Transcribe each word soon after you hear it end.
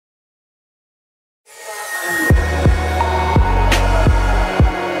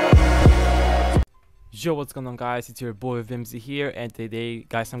Yo, what's going on guys, it's your boy FBMZ here, and today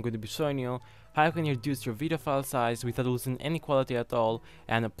guys I'm going to be showing you how you can reduce your video file size without losing any quality at all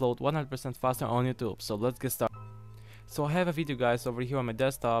and upload 100% faster on YouTube. So let's get started. So I have a video guys over here on my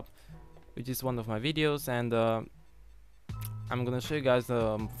desktop, which is one of my videos, and I'm gonna show you guys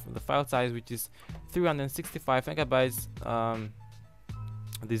the file size, which is 365 megabytes.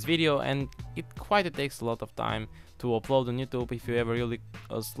 This video, and it quite takes a lot of time to upload on YouTube if you have a really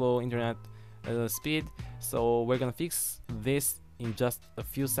slow internet speed. So we're gonna fix this in just a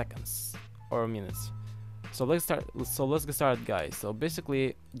few seconds or minutes. So let's get started guys. So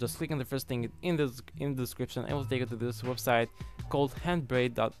basically just click on the first thing in the description and it will take you to this website called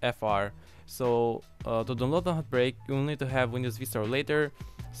handbrake.fr. So to download the Handbrake you will need to have Windows Vista or later.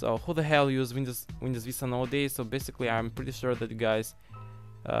 So who the hell use Windows Vista nowadays? So basically I'm pretty sure that you guys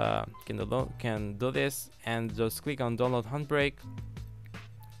can do this, and just click on download Handbrake.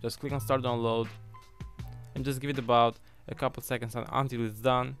 Just click on start download and just give it about a couple seconds until it's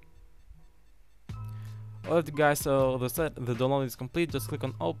done. Alright guys, so the download is complete. Just click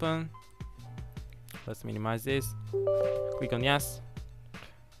on open. Let's minimize this. Click on yes,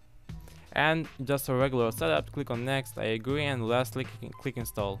 and just a regular setup. Click on next, I agree, and lastly click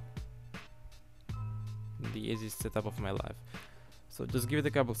install. The easiest setup of my life. So just give it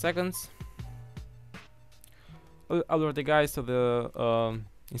a couple seconds. Alright guys, so the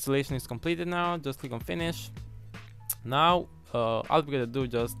installation is completed now. Just click on finish. Now all we're gonna do,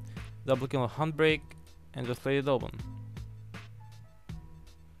 just double click on Handbrake and just let it open.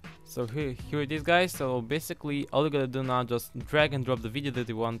 So here it is guys. So basically all you gotta do now, just drag and drop the video that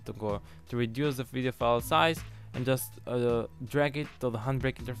you want to reduce the video file size, and just drag it to the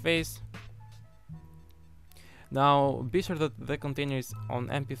Handbrake interface. Now be sure that the container is on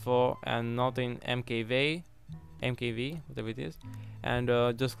MP4 and not in MKV, whatever it is, and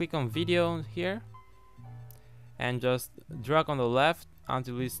just click on video here and just drag on the left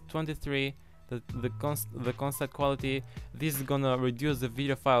until it's 23, the constant quality. This is gonna reduce the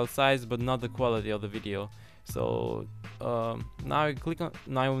video file size but not the quality of the video. So now you click on,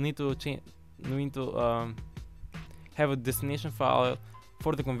 now we need to change, have a destination file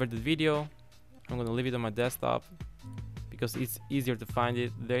for the converted video. I'm gonna leave it on my desktop because it's easier to find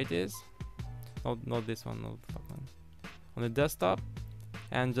it. There it is. Not this one, no, fuck man. On the desktop,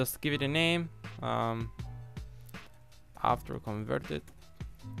 and just give it a name. After converted,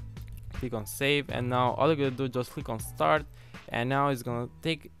 click on save, and now all you're gonna do, just click on start, and now it's gonna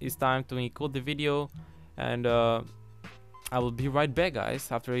take its time to encode the video, and I will be right back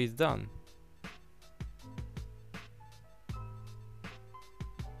guys after it's done.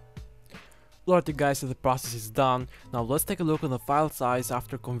 Alright guys, so the process is done. Now let's take a look on the file size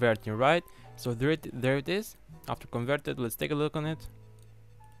after converting, right? So there it is, after converted. Let's take a look on it.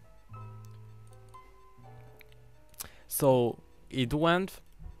 So it went,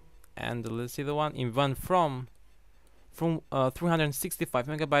 and let's see the one, it went from 365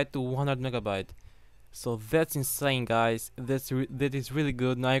 megabyte to 100 megabyte. So that's insane guys. That is really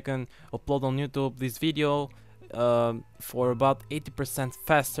good. Now you can upload on YouTube this video for about 80%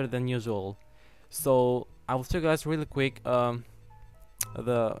 faster than usual. So I will show you guys really quick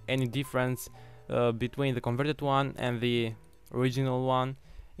any difference between the converted one and the original one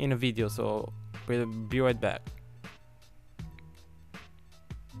in a video. So we'll be right back.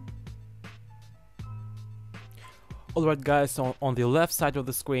 Alright guys, so on the left side of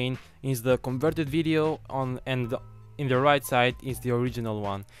the screen is the converted video, and in the right side is the original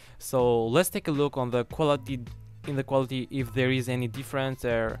one. So let's take a look on the quality, if there is any difference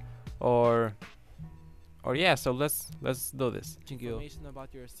there, or yeah. So let's do this.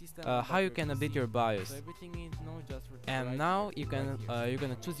 About your system, How you can update your BIOS, so everything is just and now you can you're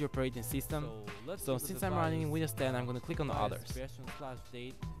gonna choose your operating system. So since I'm running Windows 10, I'm gonna click on the others.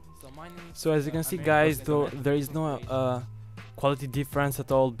 So as you can see guys, though there is no quality difference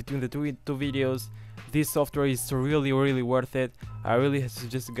at all between the two videos. This software is really worth it. I really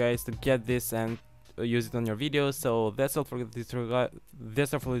suggest you guys to get this and use it on your videos. So that's all for this tutorial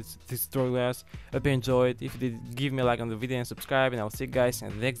guys. Hope you enjoyed. If you did, give me a like on the video and subscribe, and I'll see you guys in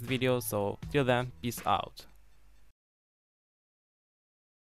the next video. So till then, peace out.